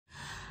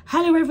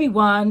Hello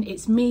everyone,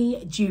 it's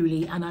me,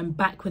 Julie, and I'm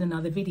back with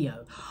another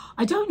video.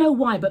 I don't know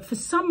why, but for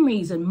some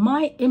reason,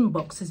 my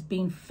inbox has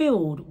been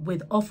filled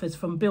with offers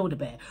from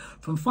Build-A-Bear,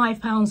 from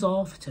 £5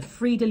 off to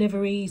free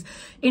deliveries,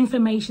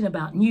 information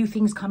about new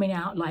things coming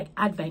out like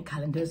advent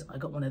calendars, I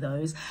got one of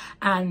those,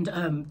 and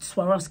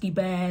Swarovski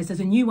bears. There's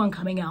a new one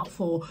coming out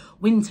for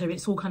winter.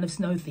 It's all kind of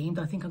snow themed.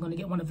 I think I'm going to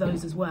get one of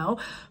those as well.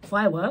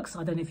 Fireworks,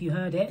 I don't know if you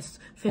heard it, it's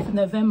 5th of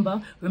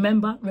November.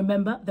 Remember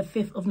the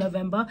 5th of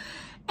November.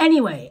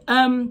 Anyway,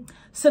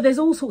 so there's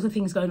all sorts of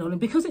things going on, and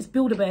because it's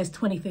Build-A-Bear's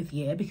 25th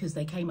year, because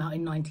they came out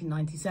in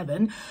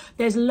 1997,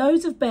 there's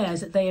loads of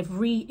bears that they have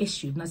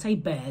reissued. And I say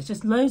bears,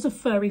 just loads of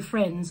furry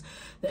friends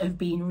that have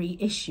been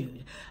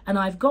reissued. And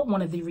I've got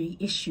one of the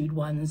reissued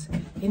ones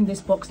in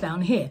this box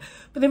down here.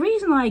 But the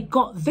reason I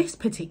got this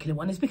particular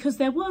one is because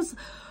there was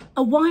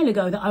a while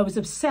ago that I was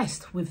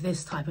obsessed with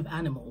this type of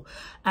animal,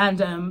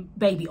 and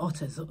baby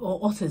otters or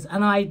otters,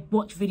 and I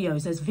watch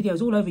videos. There's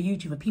videos all over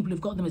YouTube of people who've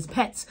got them as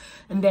pets,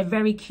 and they're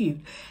very cute.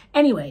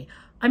 Anyway,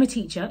 I'm a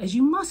teacher, as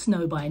you must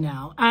know by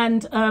now,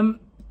 and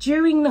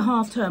during the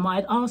half term, I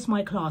had asked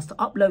my class to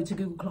upload to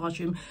Google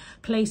Classroom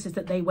places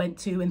that they went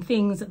to and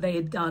things that they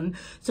had done,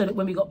 so that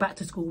when we got back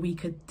to school, we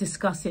could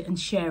discuss it and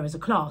share as a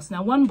class.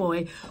 Now, one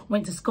boy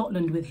went to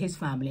Scotland with his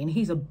family, and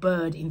he's a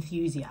bird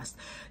enthusiast,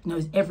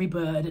 knows every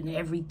bird and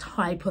every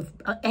type of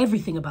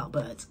everything about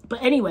birds.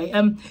 But anyway,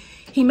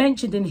 he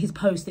mentioned in his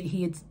post that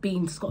he had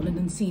been to Scotland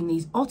and seen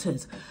these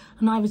otters.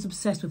 And I was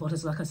obsessed with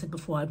otters. Like I said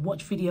before, I'd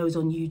watch videos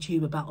on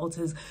YouTube about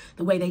otters,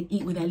 the way they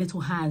eat with their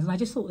little hands. And I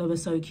just thought they were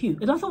so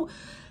cute. And I thought,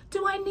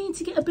 do I need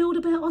to get a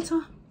Build-A-Bear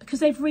otter?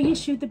 Because they've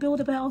reissued the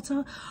Build-A-Bear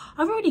otter.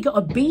 I've already got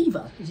a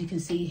beaver, as you can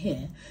see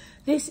here.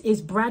 This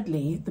is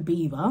Bradley, the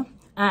beaver.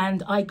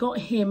 And I got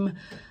him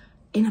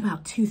in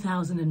about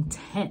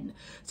 2010.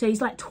 So he's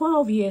like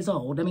 12 years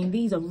old. I mean,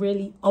 these are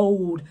really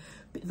old.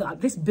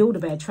 Like, this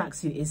Build-A-Bear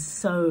tracksuit is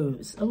so,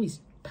 oh, his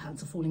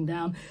pants are falling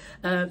down,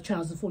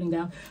 trousers are falling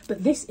down,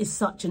 but this is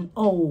such an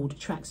old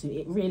tracksuit.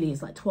 It really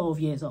is like 12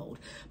 years old,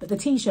 but the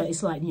t-shirt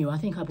is like new. I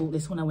think I bought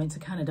this when I went to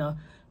Canada.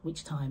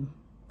 Which time?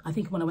 I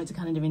think when I went to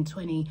Canada in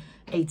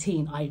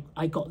 2018,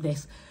 I got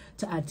this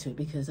to add to it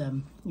because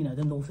you know,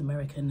 the North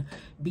American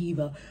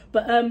beaver.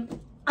 But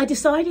I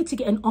decided to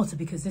get an otter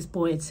because this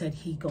boy had said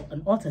he got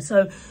an otter.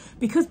 So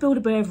because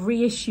Build-A-Bear have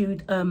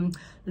reissued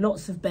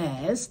lots of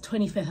bears,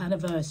 25th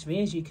anniversary,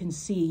 as you can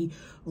see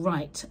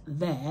right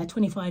there,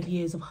 25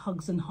 years of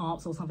hugs and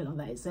hearts or something like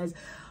that, it says,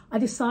 I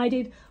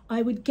decided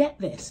I would get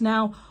this.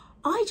 Now,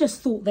 I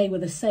just thought they were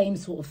the same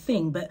sort of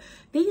thing, but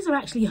these are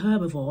actually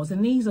herbivores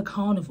and these are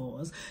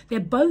carnivores.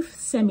 They're both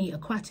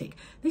semi-aquatic.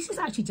 This is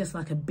actually just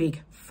like a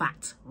big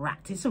fat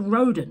rat. It's a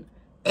rodent.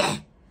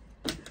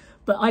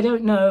 But I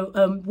don't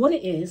know what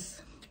it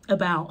is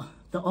about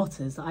the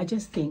otters. I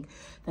just think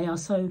they are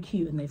so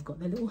cute, and they've got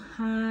their little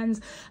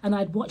hands, and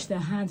I'd watch their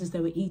hands as they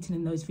were eating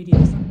in those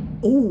videos.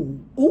 Ooh,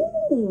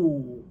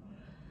 ooh,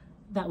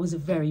 that was a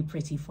very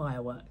pretty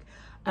firework.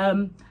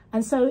 And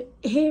so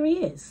here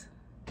he is.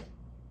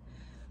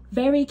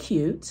 Very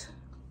cute.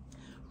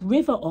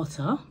 River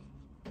otter.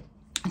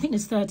 I think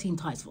there's 13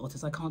 types of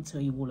otters. I can't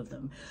tell you all of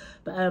them,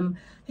 but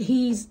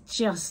he's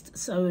just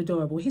so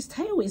adorable. His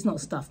tail is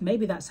not stuffed.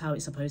 Maybe that's how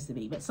it's supposed to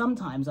be, but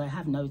sometimes I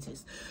have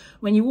noticed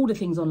when you order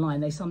things online,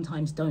 they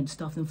sometimes don't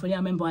stuff them fully. I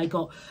remember I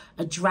got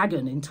a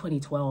dragon in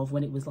 2012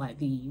 when it was like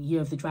the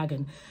year of the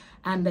dragon,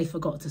 and they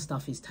forgot to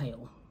stuff his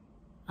tail.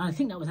 I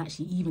think that was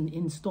actually even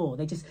in store.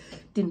 They just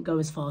didn't go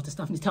as far to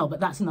stuffing his tail, but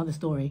that's another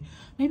story.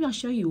 Maybe I'll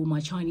show you all my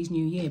Chinese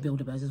New Year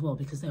Build-A-Bears as well,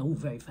 because they're all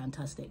very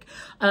fantastic.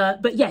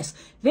 But yes,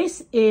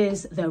 this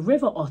is the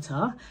River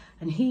Otter,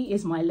 and he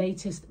is my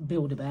latest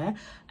Build-A-Bear,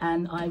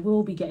 and I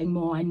will be getting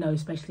more, I know,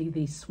 especially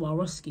the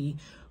Swarovski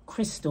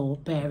crystal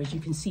bear, as you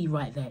can see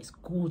right there. It's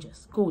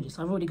gorgeous, gorgeous.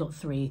 I've already got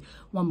 3.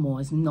 One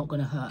more is not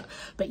going to hurt.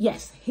 But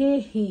yes,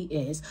 here he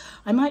is.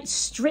 I might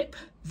strip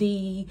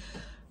the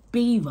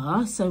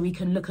beaver so we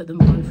can look at them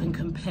both and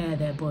compare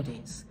their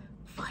bodies.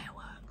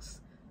 Fireworks.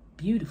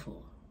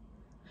 Beautiful.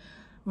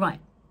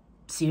 Right,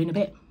 see you in a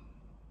bit.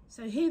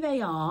 So here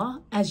they are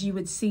as you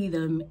would see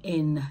them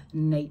in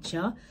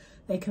nature.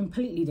 They're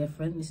completely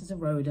different. This is a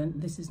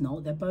rodent, this is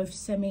not. They're both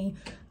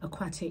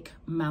semi-aquatic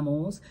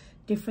mammals.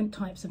 Different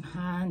types of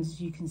hands,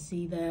 as you can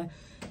see there.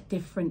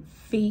 Different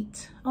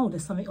feet. Oh,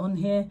 there's something on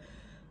here.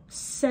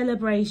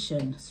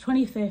 Celebration,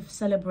 25th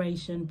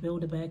celebration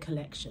Build-A-Bear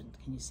collection.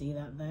 Can you see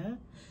that there?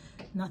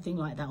 Nothing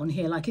like that on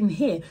here. Like in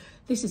here,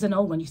 this is an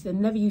old one. They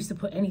never used to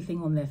put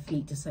anything on their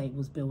feet to say it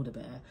was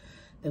Build-A-Bear.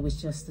 There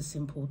was just the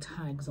simple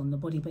tags on the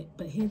body,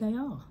 but here they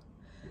are.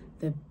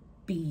 The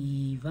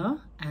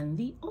beaver and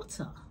the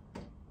otter.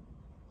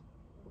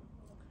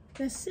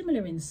 They're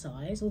similar in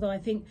size, although I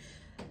think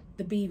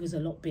the beaver's a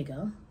lot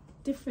bigger.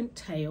 Different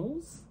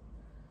tails.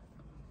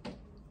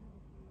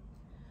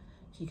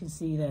 You can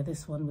see there,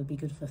 this one would be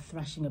good for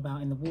thrashing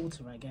about in the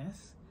water, I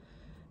guess.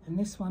 And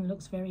this one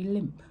looks very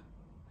limp,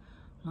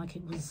 like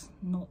it was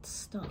not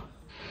stuffed.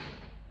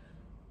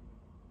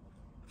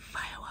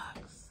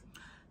 Fireworks.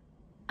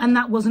 And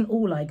that wasn't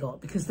all I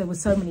got, because there were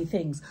so many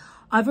things.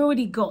 I've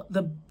already got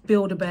the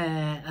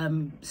Build-A-Bear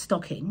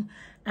stocking,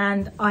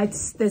 and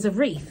there's a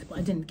wreath, but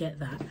I didn't get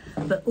that.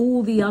 But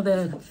all the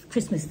other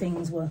Christmas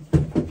things were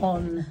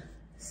on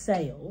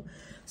sale.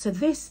 So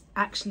this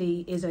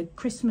actually is a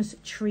Christmas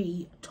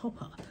tree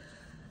topper.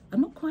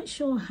 I'm not quite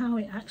sure how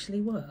it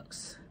actually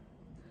works.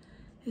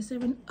 Is there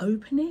an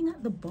opening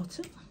at the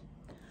bottom?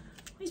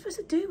 What are you supposed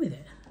to do with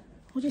it?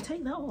 Or do you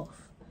take that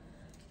off?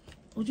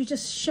 Or do you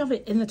just shove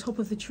it in the top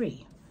of the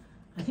tree?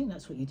 I think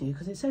that's what you do,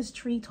 because it says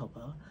tree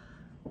topper.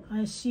 I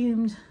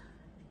assumed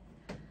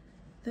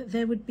that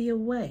there would be a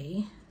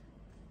way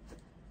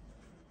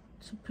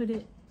to put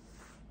it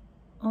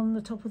on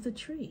the top of the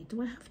tree.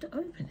 Do I have to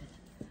open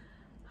it?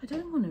 I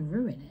don't want to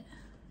ruin it,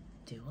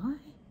 do I?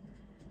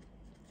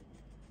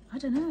 I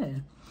don't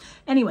know.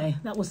 Anyway,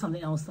 that was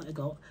something else that I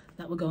got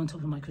that will go on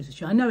top of my Christmas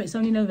tree. I know it's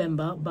only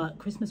November, but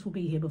Christmas will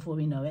be here before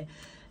we know it.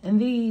 And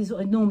these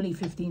are normally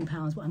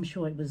 £15, but I'm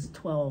sure it was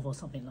 12 or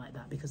something like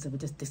that, because there were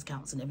just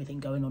discounts and everything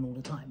going on all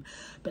the time.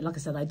 But like I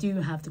said, I do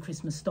have the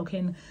Christmas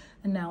stocking,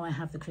 and now I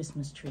have the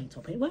Christmas tree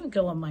topper. It won't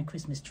go on my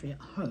Christmas tree at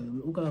home.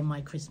 It will go on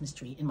my Christmas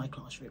tree in my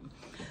classroom.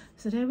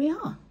 So there we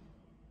are.